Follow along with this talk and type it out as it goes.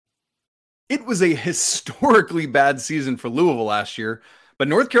It was a historically bad season for Louisville last year, but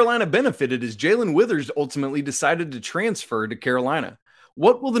North Carolina benefited as Jae'lyn Withers ultimately decided to transfer to Carolina.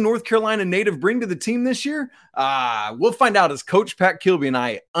 What will the North Carolina native bring to the team this year? We'll find out as Coach Pat Kilby and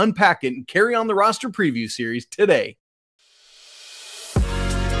I unpack it and carry on the roster preview series today.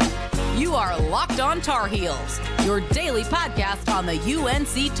 You are Locked On Tar Heels, your daily podcast on the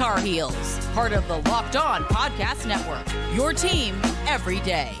UNC Tar Heels, part of the Locked On Podcast Network, your team every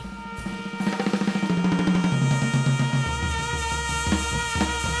day.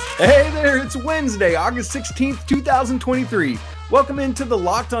 Hey there, it's Wednesday, August 16th, 2023. Welcome into the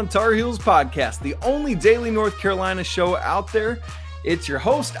Locked On Tar Heels podcast, the only daily North Carolina show out there. It's your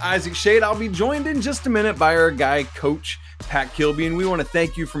host, Isaac Shade. I'll be joined in just a minute by our guy, Coach Pat Kilby, and we want to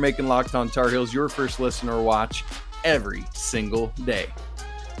thank you for making Locked On Tar Heels your first listen or watch every single day.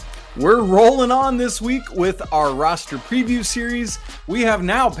 We're rolling on this week with our roster preview series. We have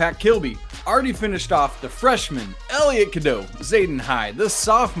now Pat Kilby already finished off the freshmen, Elliot Cadeau, Zayden Hyde, the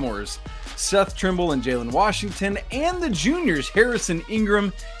sophomores, Seth Trimble and Jalen Washington, and the juniors, Harrison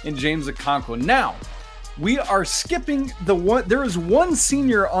Ingram and James Okonkwo. Now, we are skipping the one. There is one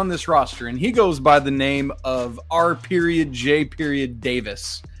senior on this roster, and he goes by the name of R.J.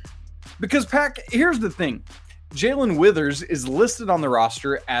 Davis. Because, Pat, here's the thing. Jae'lyn Withers is listed on the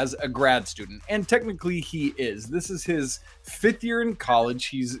roster as a grad student, and technically he is. This is his fifth year in college.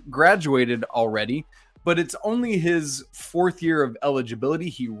 He's graduated already, but it's only his fourth year of eligibility.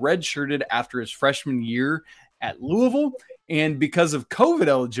 He redshirted after his freshman year at Louisville, and because of COVID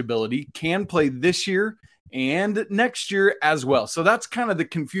eligibility, can play this year and next year as well. So that's kind of the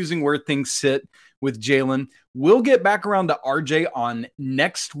confusing where things sit with Jae'lyn. We'll get back around to RJ on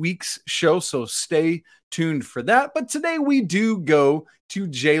next week's show, so stay tuned for that. But today we do go to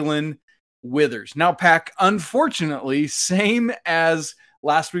Jae'lyn Withers. Now, Pack, unfortunately, same as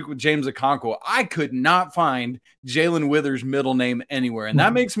last week with James Okonkwo, I could not find Jae'lyn Withers' middle name anywhere. And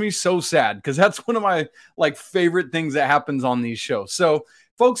that makes me so sad because that's one of my favorite things that happens on these shows. So,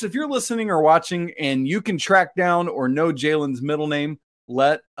 folks, if you're listening or watching and you can track down or know Jae'lyn's middle name,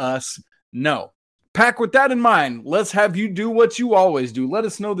 let us know. Pack, with that in mind, let's have you do what you always do. Let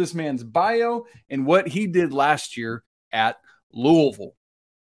us know this man's bio and what he did last year at Louisville.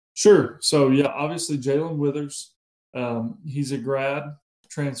 Sure. So, yeah, obviously Jae'lyn Withers, he's a grad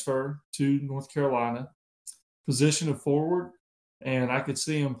transfer to North Carolina, position of forward, and I could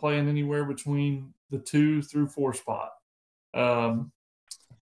see him playing anywhere between the 2 through 4 spot.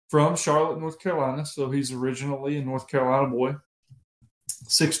 From Charlotte, North Carolina, so he's originally a North Carolina boy.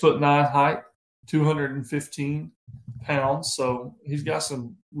 6'9" height, 215 pounds, so he's got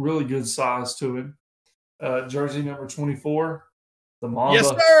some really good size to him. Jersey number 24, the Mamba. Yes,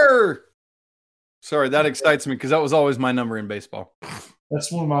 sir! Sorry, that excites me because that was always my number in baseball.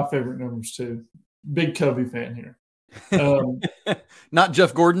 That's one of my favorite numbers, too. Big Covey fan here. Not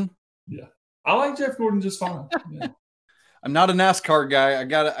Jeff Gordon? Yeah. I like Jeff Gordon just fine. Yeah. I'm not a NASCAR guy. I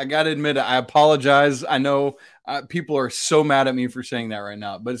gotta admit it. I apologize. I know people are so mad at me for saying that right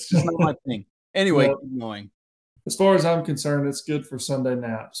now, but it's just not my thing. Anyway, keep going. As far as I'm concerned, it's good for Sunday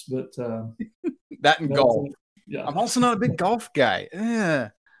naps, but that and golf. Yeah. I'm also not a big golf guy.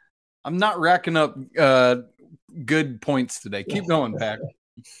 I'm not racking up good points today. Keep going, Pack.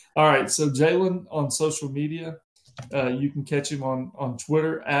 All right. So Jae'lyn on social media, you can catch him on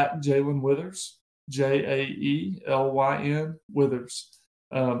Twitter at Jae'lyn Withers, Jaelyn Withers.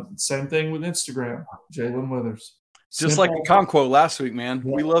 Same thing with Instagram, Jae'lyn Withers. Just like Okonkwo last week, man.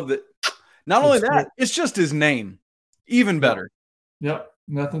 Yeah. We loved it. Not only that, it's just his name. Even better. Yep.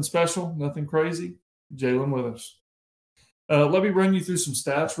 Nothing special, nothing crazy. Jae'lyn Withers. Let me run you through some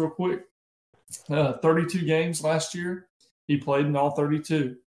stats real quick. 32 games last year. He played in all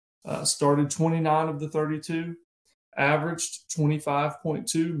 32. Started 29 of the 32. Averaged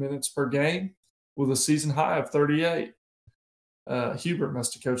 25.2 minutes per game with a season high of 38. Hubert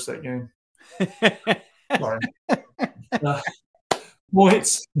must have coached that game. Sorry.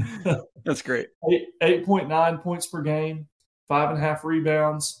 Points. That's great. 8.9 points per game, 5.5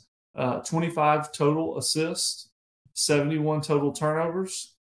 rebounds, 25 total assists, 71 total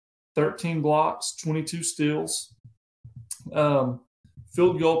turnovers, 13 blocks, 22 steals.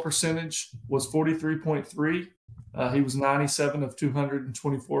 Field goal percentage was 43.3. He was 97 of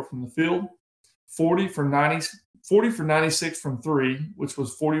 224 from the field, 40 for 96 from three, which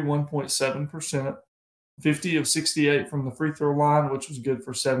was 41.7%. 50 of 68 from the free throw line, which was good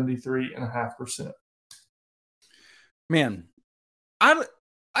for 73.5%. Man, I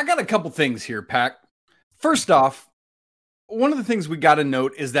got a couple things here, Pack. First off, one of the things we got to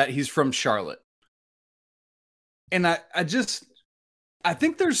note is that he's from Charlotte. And I just I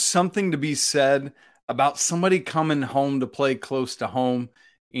think there's something to be said about somebody coming home to play close to home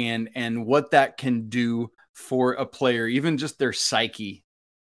and what that can do for a player, even just their psyche.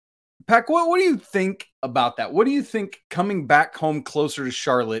 Pack, what do you think about that? What do you think coming back home closer to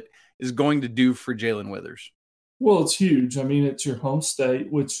Charlotte is going to do for Jae'lyn Withers? Well, it's huge. I mean, it's your home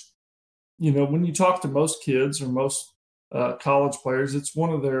state, which, when you talk to most kids or most college players, it's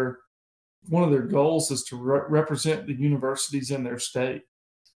one of their goals is to represent the universities in their state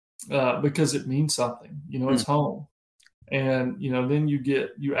because it means something. It's home, and then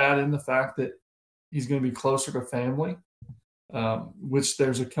you add in the fact that he's going to be closer to family, which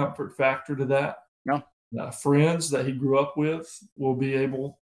there's a comfort factor to that. Yeah. Friends that he grew up with will be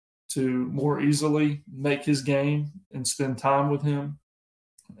able to more easily make his game and spend time with him.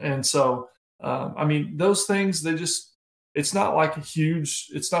 And so, those things, it's not like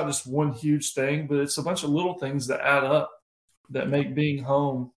it's not just one huge thing, but it's a bunch of little things that add up that make being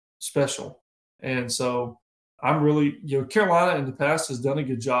home special. And so I'm really, Carolina in the past has done a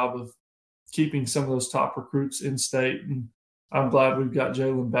good job of keeping some of those top recruits in state. And I'm glad we've got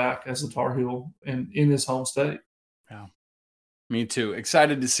Jae'lyn back as a Tar Heel and in his home state. Yeah. Me too.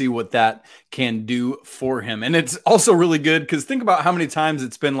 Excited to see what that can do for him. And it's also really good because think about how many times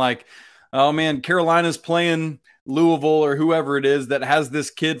it's been like, oh man, Carolina's playing Louisville or whoever it is that has this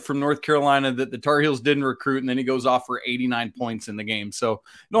kid from North Carolina that the Tar Heels didn't recruit, and then he goes off for 89 points in the game. So you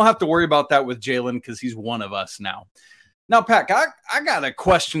don't have to worry about that with Jae'lyn because he's one of us now. Now, Pack, I got to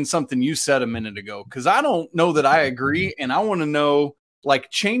question something you said a minute ago because I don't know that I agree, and I want to know,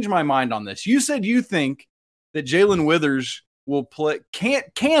 change my mind on this. You said you think that Jae'lyn Withers will play,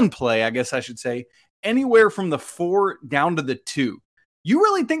 can play, I guess I should say, anywhere from the 4 down to the 2. You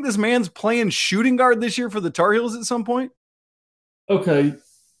really think this man's playing shooting guard this year for the Tar Heels at some point? Okay.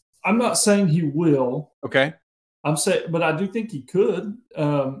 I'm not saying he will. Okay. But I do think he could.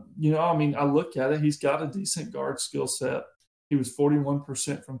 I look at it. He's got a decent guard skill set. He was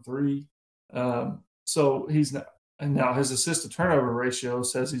 41% from 3. So he's not. And now his assist to turnover ratio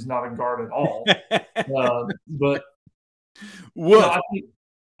says he's not a guard at all. But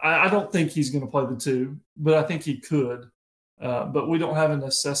I don't think he's going to play the 2, but I think he could. But we don't have a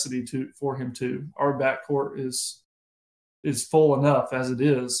necessity for him to. Our backcourt is full enough as it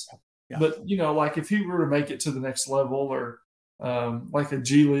is. Yeah. But if he were to make it to the next level, or like a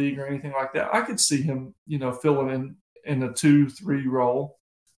G League or anything like that, I could see him, filling in a 2-3 role.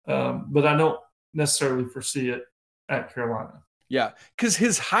 But I don't necessarily foresee it at Carolina. Yeah, because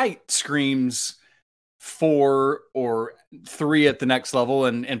his height screams 4 or 3 at the next level,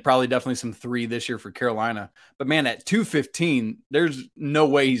 and probably definitely some 3 this year for Carolina. But man, at 215, there's no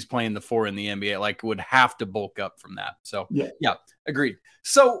way he's playing the 4 in the NBA. Would have to bulk up from that. So yeah, agreed.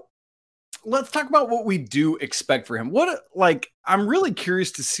 So let's talk about what we do expect for him. I'm really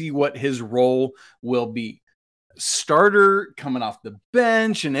curious to see what his role will be. Starter, coming off the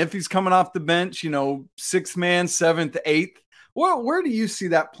bench, and if he's coming off the bench, 6th man, 7th, 8th. Where do you see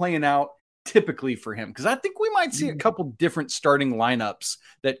that playing out typically for him? Because I think we might see a couple different starting lineups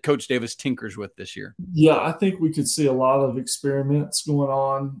that Coach Davis tinkers with this year. Yeah, I think we could see a lot of experiments going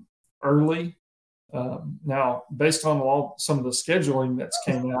on early. Now, based on some of the scheduling that's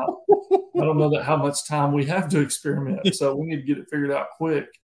came out, I don't know how much time we have to experiment. So we need to get it figured out quick.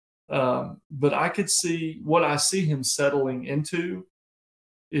 But I could see what I see him settling into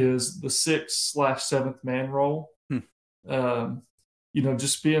is the 6th/7th man role.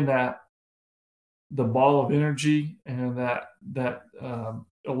 Just being the ball of energy and that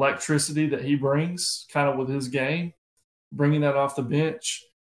electricity that he brings kind of with his game, bringing that off the bench,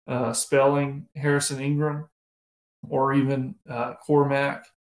 spelling Harrison Ingram or even Cormac.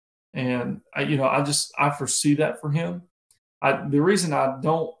 And I foresee that for him. The reason I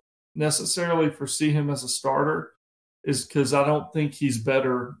don't necessarily foresee him as a starter is because I don't think he's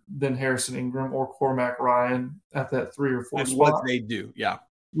better than Harrison Ingram or Cormac Ryan at that 3 or 4 That's spot. what they do, yeah.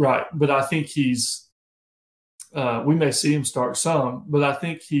 Right, but I think he's we may see him start some, but I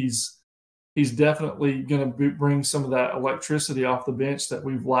think he's definitely going to bring some of that electricity off the bench that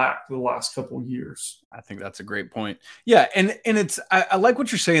we've lacked the last couple of years. I think that's a great point. Yeah, and it's I like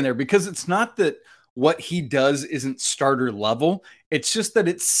what you're saying there, because it's not that what he does isn't starter level. It's just that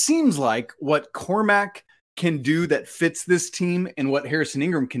it seems like what Cormac can do that fits this team and what Harrison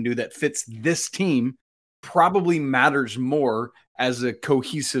Ingram can do that fits this team probably matters more as a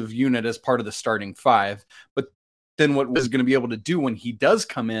cohesive unit as part of the starting 5. But then what was going to be able to do when he does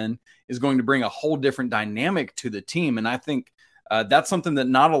come in is going to bring a whole different dynamic to the team. And I think that's something that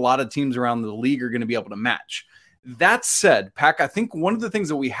not a lot of teams around the league are going to be able to match. That said, Pack, I think one of the things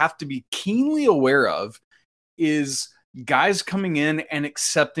that we have to be keenly aware of is guys coming in and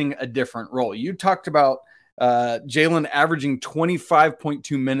accepting a different role. You talked about Jae'lyn averaging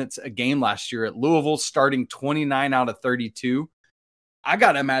 25.2 minutes a game last year at Louisville, starting 29 out of 32. I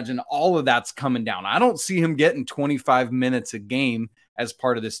got to imagine all of that's coming down. I don't see him getting 25 minutes a game as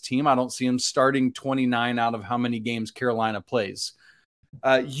part of this team. I don't see him starting 29 out of how many games Carolina plays.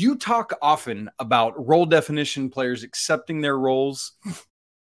 You talk often about role definition, players accepting their roles.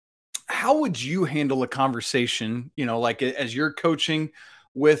 How would you handle a conversation, like as you're coaching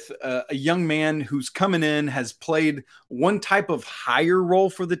with a young man who's coming in, has played one type of higher role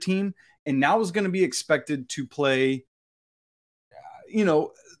for the team, and now is going to be expected to play,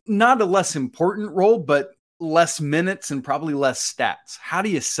 not a less important role, but less minutes and probably less stats? How do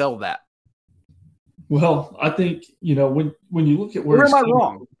you sell that? Well, I think, when you look at where am I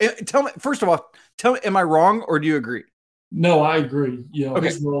wrong? Tell me, first of all, am I wrong or do you agree? No, I agree. Okay.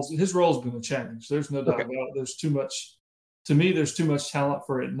 His role's going to change. There's no doubt about it. There's too much talent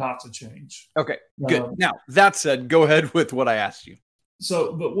for it not to change. Okay, good. Now, that said, go ahead with what I asked you.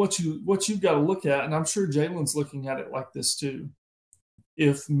 So, but what you've got to look at, and I'm sure Jae'lyn's looking at it like this too.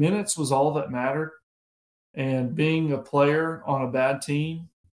 If minutes was all that mattered and being a player on a bad team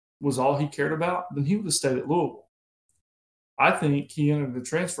was all he cared about, then he would have stayed at Louisville. I think he entered the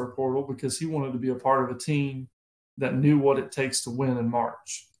transfer portal because he wanted to be a part of a team that knew what it takes to win in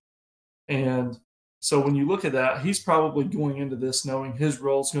March. And so when you look at that, he's probably going into this knowing his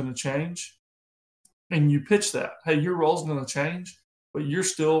role's going to change. And you pitch that, hey, your role's going to change, but you're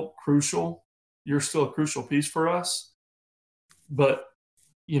still crucial. You're still a crucial piece for us. But,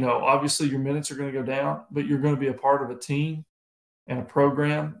 obviously your minutes are going to go down, but you're going to be a part of a team and a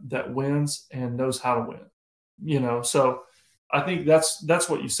program that wins and knows how to win. So I think that's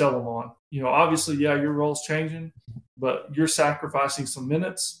what you sell them on. Obviously, your role's changing, but you're sacrificing some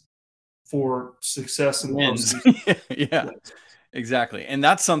minutes for success and wins. Yeah, exactly. And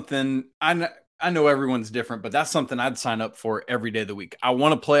that's something I know everyone's different, but that's something I'd sign up for every day of the week. I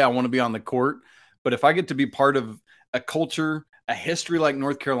want to play. I want to be on the court. But if I get to be part of a culture, a history like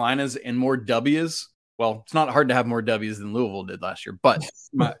North Carolina's and more W's, well, it's not hard to have more W's than Louisville did last year, but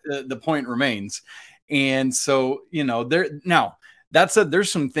the point remains. And so, now that said,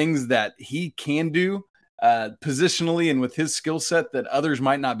 there's some things that he can do positionally and with his skill set that others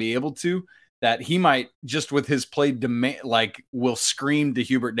might not be able to, that he might just with his play will scream to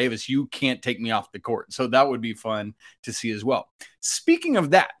Hubert Davis, you can't take me off the court. So that would be fun to see as well. Speaking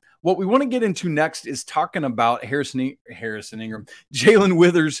of that, what we want to get into next is talking about Harrison Ingram, Jae'lyn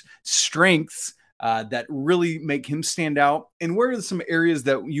Withers' strengths that really make him stand out, and where are some areas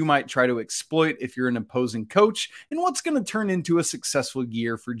that you might try to exploit if you're an opposing coach, and what's going to turn into a successful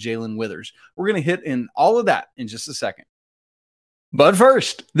year for Jae'lyn Withers. We're going to hit in all of that in just a second. But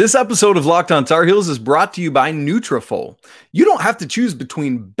first, this episode of Locked On Tar Heels is brought to you by Nutrafol. You don't have to choose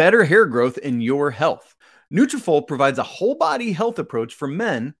between better hair growth and your health. Nutrafol provides a whole body health approach for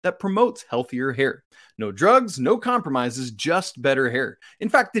men that promotes healthier hair. No drugs, no compromises, just better hair. In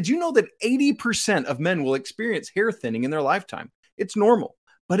fact, did you know that 80% of men will experience hair thinning in their lifetime? It's normal,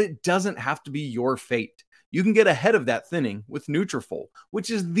 but it doesn't have to be your fate. You can get ahead of that thinning with Nutrafol, which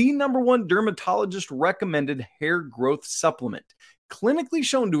is the #1 dermatologist recommended hair growth supplement, clinically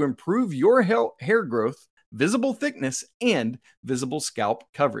shown to improve your hair growth, visible thickness, and visible scalp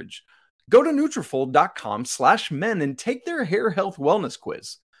coverage. Go to Nutrafol.com/men and take their hair health wellness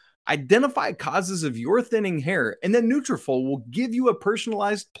quiz. Identify causes of your thinning hair, and then Nutrafol will give you a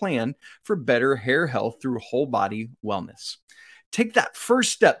personalized plan for better hair health through whole body wellness. Take that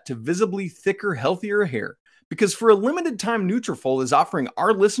first step to visibly thicker, healthier hair, because for a limited time, Nutrafol is offering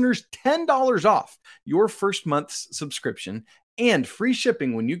our listeners $10 off your first month's subscription and free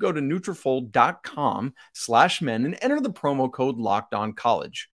shipping when you go to Nutrafol.com/men and enter the promo code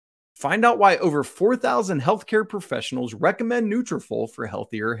LOCKEDONCollege. Find out why over 4,000 healthcare professionals recommend Nutrafol for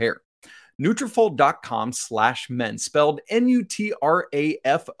healthier hair. Nutrafol.com/men, spelled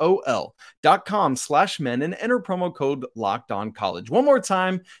Nutrafol.com/men, and enter promo code LOCKEDONCollege. One more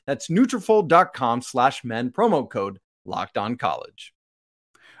time, that's Nutrafol.com/men, promo code LOCKEDONCollege.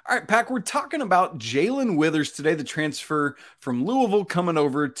 All right, Pack, we're talking about Jae'lyn Withers today, the transfer from Louisville coming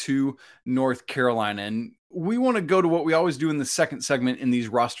over to North Carolina. And we want to go to what we always do in the second segment in these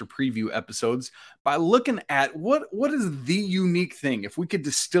roster preview episodes by looking at what is the unique thing, if we could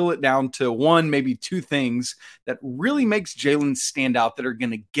distill it down to one, maybe two things that really makes Jae'lyn stand out that are going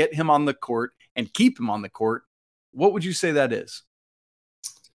to get him on the court and keep him on the court. What would you say that is?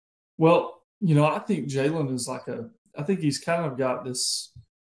 Well, I think Jae'lyn is I think he's kind of got this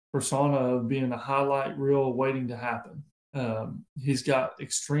persona of being a highlight reel waiting to happen. He's got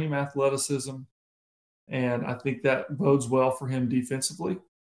extreme athleticism, And I think that bodes well for him defensively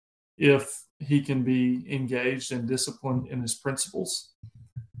if he can be engaged and disciplined in his principles.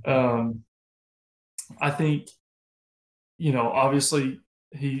 I think, obviously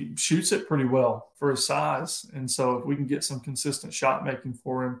he shoots it pretty well for his size. And so if we can get some consistent shot making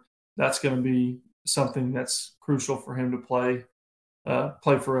for him, that's going to be something that's crucial for him to play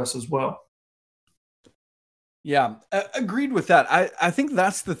for us as well. Yeah, agreed with that. I think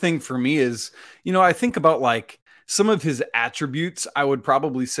that's the thing for me is, I think about like some of his attributes I would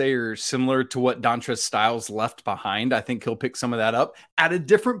probably say are similar to what Dontrez Styles left behind. I think he'll pick some of that up at a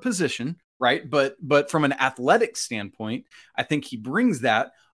different position, right? But from an athletic standpoint, I think he brings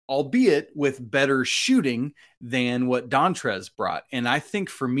that, albeit with better shooting than what Dontrez brought. And I think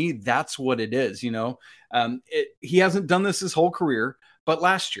for me, that's what it is. He hasn't done this his whole career, but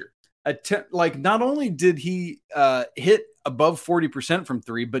last year, not only did he hit above 40% from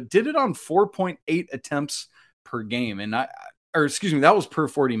three, but did it on 4.8 attempts per game. And that was per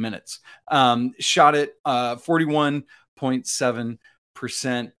 40 minutes. Shot it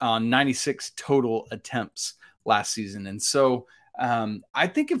 41.7% on 96 total attempts last season. And so I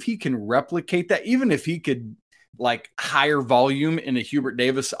think if he can replicate that, even if he could like higher volume in a Hubert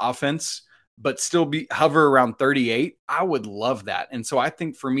Davis offense, but still hover around 38, I would love that. And so I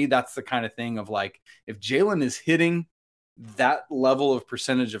think for me, that's the kind of thing of like, if Jae'lyn is hitting that level of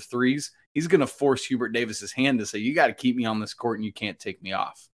percentage of threes, he's going to force Hubert Davis's hand to say, you got to keep me on this court and you can't take me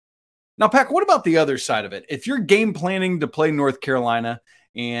off. Now, Pac, what about the other side of it? If you're game planning to play North Carolina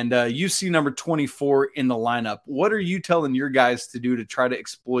and you see number 24 in the lineup, what are you telling your guys to do to try to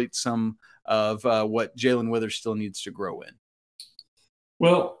exploit some of what Jae'lyn Withers still needs to grow in?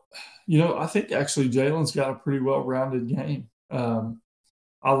 Well, I think actually Jae'lyn's got a pretty well-rounded game.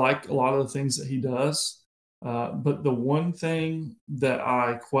 I like a lot of the things that he does. But the one thing that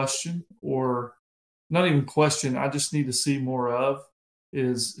I question, or not even question, I just need to see more of,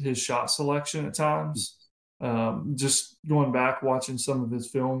 is his shot selection at times. Just going back, watching some of his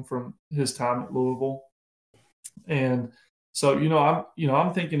film from his time at Louisville. And so,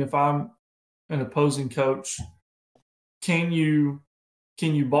 I'm thinking if I'm an opposing coach, can you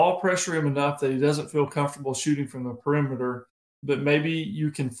ball pressure him enough that he doesn't feel comfortable shooting from the perimeter, but maybe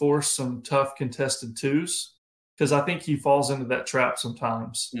you can force some tough contested twos? Because I think he falls into that trap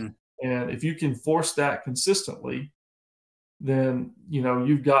sometimes. And if you can force that consistently, then,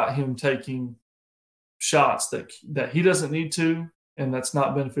 you've got him taking shots that he doesn't need to, and that's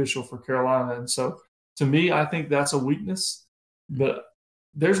not beneficial for Carolina. And so to me, I think that's a weakness. But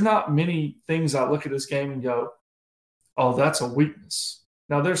there's not many things I look at this game and go, oh, that's a weakness.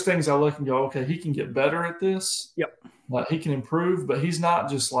 Now, there's things I look and go, okay, he can get better at this. Yep. He can improve, but he's not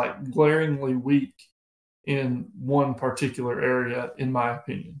just like glaringly weak in one particular area, in my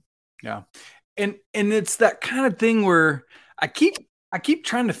opinion. Yeah. And it's that kind of thing where I keep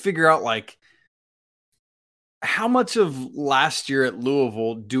trying to figure out like how much of last year at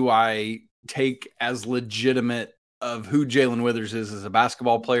Louisville do I take as legitimate of who Jae'lyn Withers is as a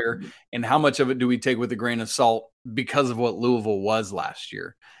basketball player, and how much of it do we take with a grain of salt because of what Louisville was last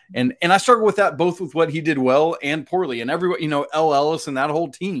year. And I struggle with that, both with what he did well and poorly, and everyone, L. Ellis and that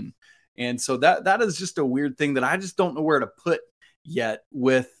whole team. And so that is just a weird thing that I just don't know where to put yet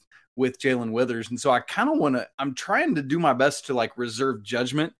with Jae'lyn Withers. And so I kind of I'm trying to do my best to like reserve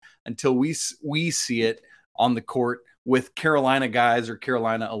judgment until we see it on the court with Carolina guys or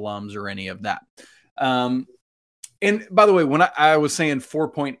Carolina alums or any of that. And by the way, when I was saying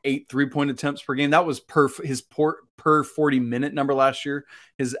 4.8 3-point attempts per game, that was per 40-minute number last year.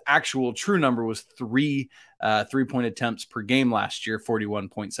 His actual true number was 3-point attempts per game last year,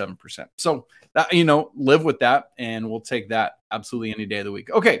 41.7%. So that, live with that, and we'll take that absolutely any day of the week.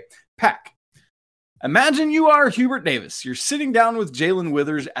 Okay, Pac. Imagine you are Hubert Davis. You're sitting down with Jae'lyn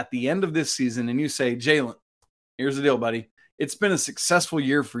Withers at the end of this season, and you say, Jae'lyn, here's the deal, buddy. It's been a successful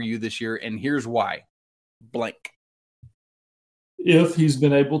year for you this year, and here's why. Blank. If he's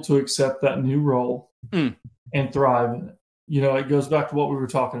been able to accept that new role and thrive in it. It goes back to what we were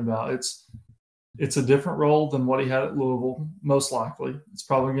talking about. It's a different role than what he had at Louisville, most likely. It's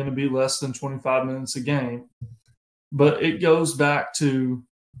probably going to be less than 25 minutes a game. But it goes back to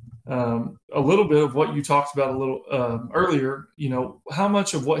a little bit of what you talked about a little earlier. How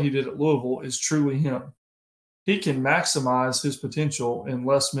much of what he did at Louisville is truly him? He can maximize his potential in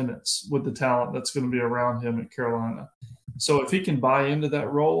less minutes with the talent that's going to be around him at Carolina. So if he can buy into that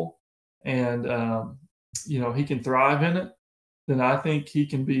role and, he can thrive in it, then I think he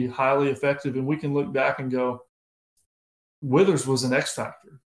can be highly effective. And we can look back and go, Withers was an X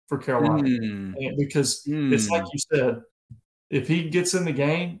factor for Carolina. Because it's like you said, if he gets in the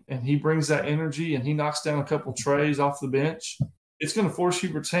game and he brings that energy and he knocks down a couple trays off the bench, it's going to force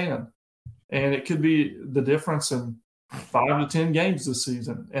Hubert's hand. And it could be the difference in 5 to 10 games this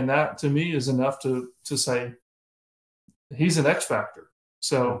season. And that, to me, is enough to say he's an X factor.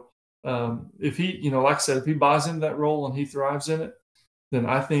 So if he, like I said, if he buys into that role and he thrives in it, then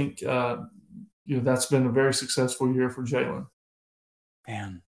I think, that's been a very successful year for Jae'lyn.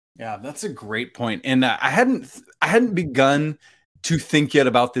 Man, yeah, that's a great point. And I hadn't begun to think yet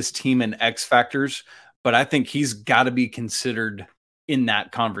about this team and X factors, but I think he's got to be considered in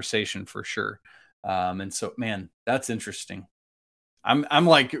that conversation for sure. And so, man, that's interesting. I'm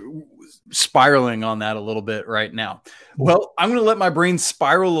like spiraling on that a little bit right now. Well, I'm going to let my brain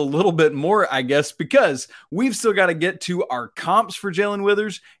spiral a little bit more, I guess, because we've still got to get to our comps for Jae'lyn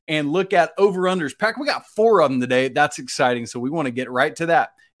Withers and look at over-unders. Pack, we got 4 of them today. That's exciting. So we want to get right to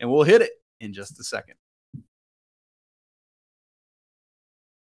that, and we'll hit it in just a second.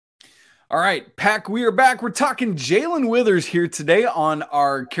 All right, Pack, we are back. We're talking Jae'lyn Withers here today on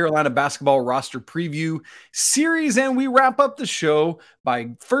our Carolina basketball roster preview series, and we wrap up the show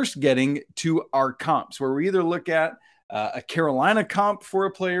by first getting to our comps, where we either look at a Carolina comp for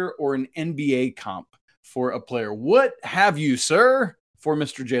a player or an NBA comp for a player. What have you, sir, for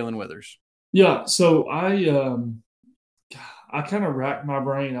Mr. Jae'lyn Withers? Yeah, so I kind of racked my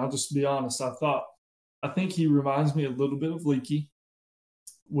brain. I'll just be honest. I think he reminds me a little bit of Leaky,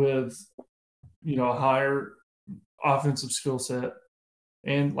 with a higher offensive skill set.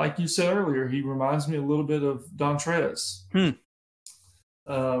 And like you said earlier, he reminds me a little bit of Dontrez.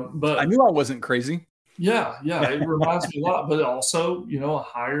 But I knew I wasn't crazy. Yeah, it reminds me a lot, but also, a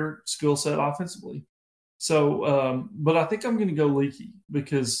higher skill set offensively. So, but I think I'm going to go Leaky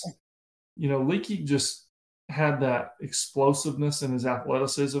because, Leaky just had that explosiveness in his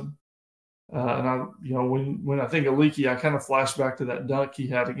athleticism. And I, when I think of Leaky, I kind of flash back to that dunk he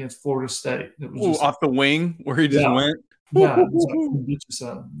had against Florida State. It was off the wing where he just went. Yeah, get you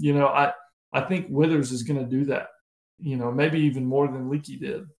some. I think Withers is going to do that. Maybe even more than Leaky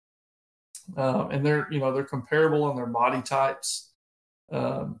did. And they're comparable in their body types.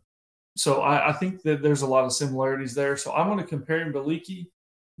 So I think that there's a lot of similarities there. So I'm going to compare him to Leaky,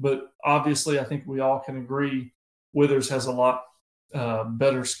 but obviously I think we all can agree Withers has a lot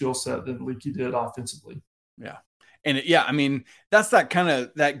better skill set than Leaky did offensively. Yeah. And I mean, that's that kind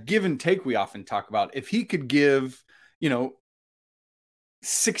of that give and take we often talk about. If he could give, 60%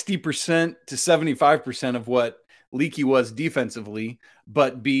 to 75% of what Leaky was defensively,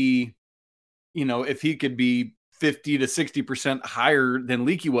 but be, if he could be 50 to 60% higher than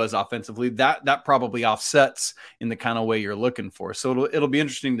Leaky was offensively, that probably offsets in the kind of way you're looking for. So it'll be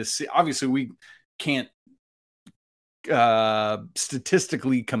interesting to see. Obviously, we can't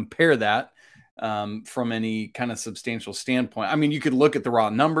statistically compare that from any kind of substantial standpoint. I mean, you could look at the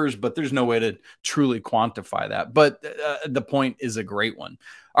raw numbers, but there's no way to truly quantify that. But the point is a great one.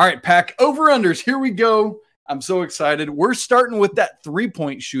 All right, Pack, over-unders. Here we go. I'm so excited. We're starting with that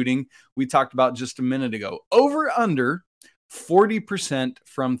 3-point shooting we talked about just a minute ago. Over-under 40%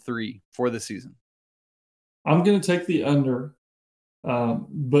 from 3 for the season. I'm going to take the under,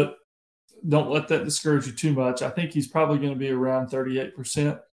 but don't let that discourage you too much. I think he's probably going to be around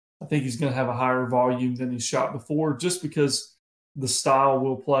 38%. I think he's going to have a higher volume than he's shot before, just because the style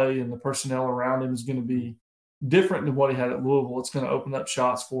will play and the personnel around him is going to be different than what he had at Louisville. It's going to open up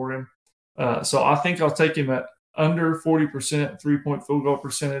shots for him. So I think I'll take him at under 40% 3-point field goal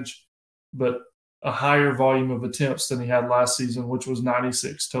percentage, but a higher volume of attempts than he had last season, which was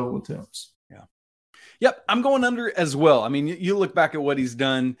 96 total attempts. Yeah. Yep. I'm going under as well. I mean, you look back at what he's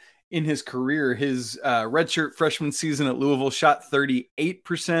done in his career. His redshirt freshman season at Louisville shot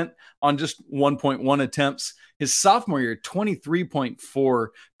 38% on just 1.1 attempts. His sophomore year,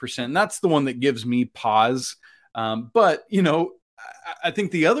 23.4%. That's the one that gives me pause. But, I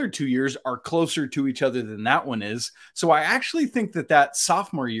think the other 2 years are closer to each other than that one is. So I actually think that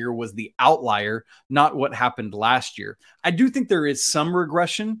sophomore year was the outlier, not what happened last year. I do think there is some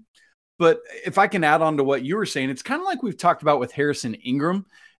regression, but if I can add on to what you were saying, it's kind of like we've talked about with Harrison Ingram,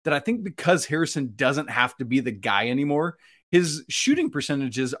 that I think because Harrison doesn't have to be the guy anymore, his shooting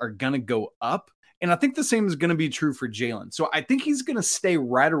percentages are going to go up. And I think the same is going to be true for Jae'lyn. So I think he's going to stay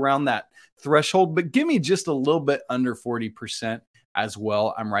right around that threshold, but give me just a little bit under 40% as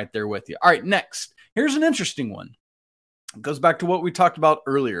well. I'm right there with you. All right, next. Here's an interesting one. It goes back to what we talked about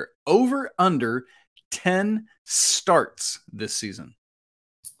earlier. Over under 10 starts this season.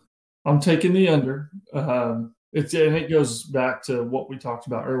 I'm taking the under. It goes back to what we talked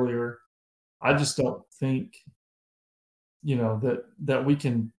about earlier. I just don't think, that we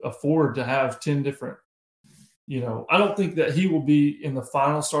can afford to have 10 different, I don't think that he will be in the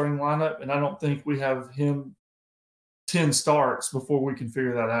final starting lineup, and I don't think we have him 10 starts before we can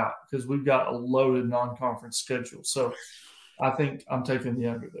figure that out because we've got a loaded non-conference schedule. So I think I'm taking the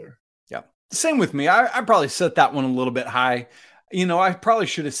under there. Yeah. Same with me. I probably set that one a little bit high. I probably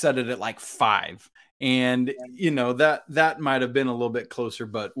should have set it at like 5. And, that might have been a little bit closer,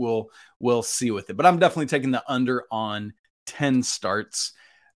 but we'll see with it. But I'm definitely taking the under on 10 starts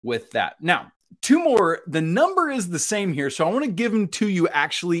with that. Now, 2 more. The number is the same here. So I want to give them to you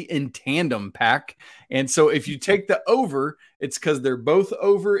actually in tandem, Pack. And so if you take the over, it's because they're both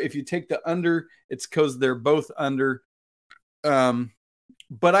over. If you take the under, it's because they're both under.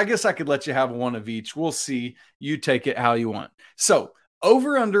 But I guess I could let you have one of each. We'll see. You take it how you want. So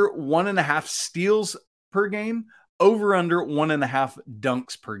over under 1.5 steals per game, over under 1.5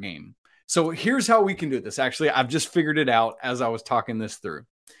 dunks per game. So here's how we can do this. Actually, I've just figured it out as I was talking this through.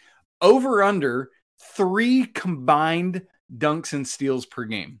 Over under 3 combined dunks and steals per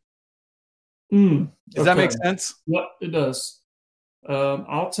game. Does that make sense? Yep, it does.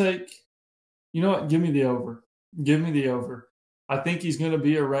 I'll take, what? Give me the over. I think he's going to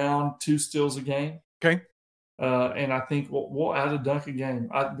be around 2 steals a game. Okay. And I think we'll add a dunk a game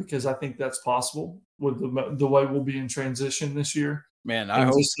because I think that's possible with the way we'll be in transition this year. Man, I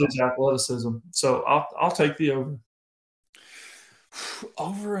hope so. His athleticism. So I'll take the over.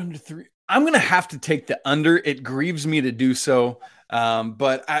 Over under 3. I'm going to have to take the under. It grieves me to do so.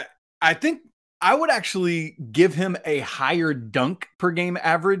 But I think I would actually give him a higher dunk per game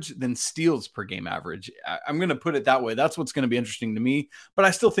average than steals per game average. I'm going to put it that way. That's what's going to be interesting to me. But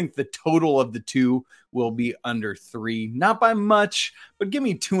I still think the total of the 2 will be under 3. Not by much, but give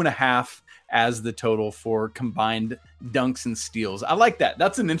me 2.5 as the total for combined dunks and steals. I like that.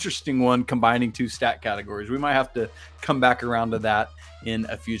 That's an interesting one, combining 2 stat categories. We might have to come back around to that in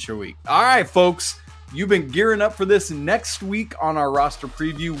a future week. All right, folks. You've been gearing up for this. Next week on our roster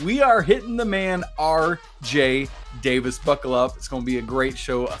preview, we are hitting the man, R.J. Davis. Buckle up. It's going to be a great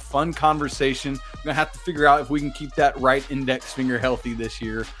show, a fun conversation. We're going to have to figure out if we can keep that right index finger healthy this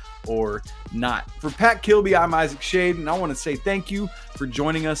year or not. For Pat Kilby, I'm Isaac Shade, and I want to say thank you for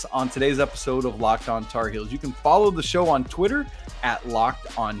joining us on today's episode of Locked On Tar Heels. You can follow the show on Twitter at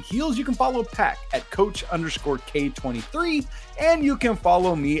Locked On Heels. You can follow Pack at Coach_K23, and you can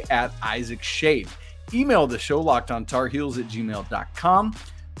follow me at Isaac Shade. Email the show, lockedontarheels@gmail.com.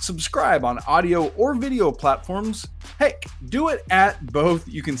 Subscribe on audio or video platforms. Heck, do it at both.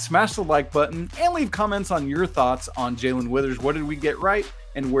 You can smash the like button and leave comments on your thoughts on Jae'lyn Withers. What did we get right?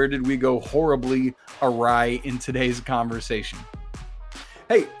 And where did we go horribly awry in today's conversation?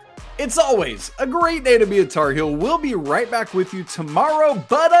 Hey, it's always a great day to be a Tar Heel. We'll be right back with you tomorrow.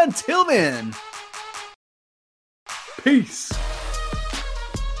 But until then, peace.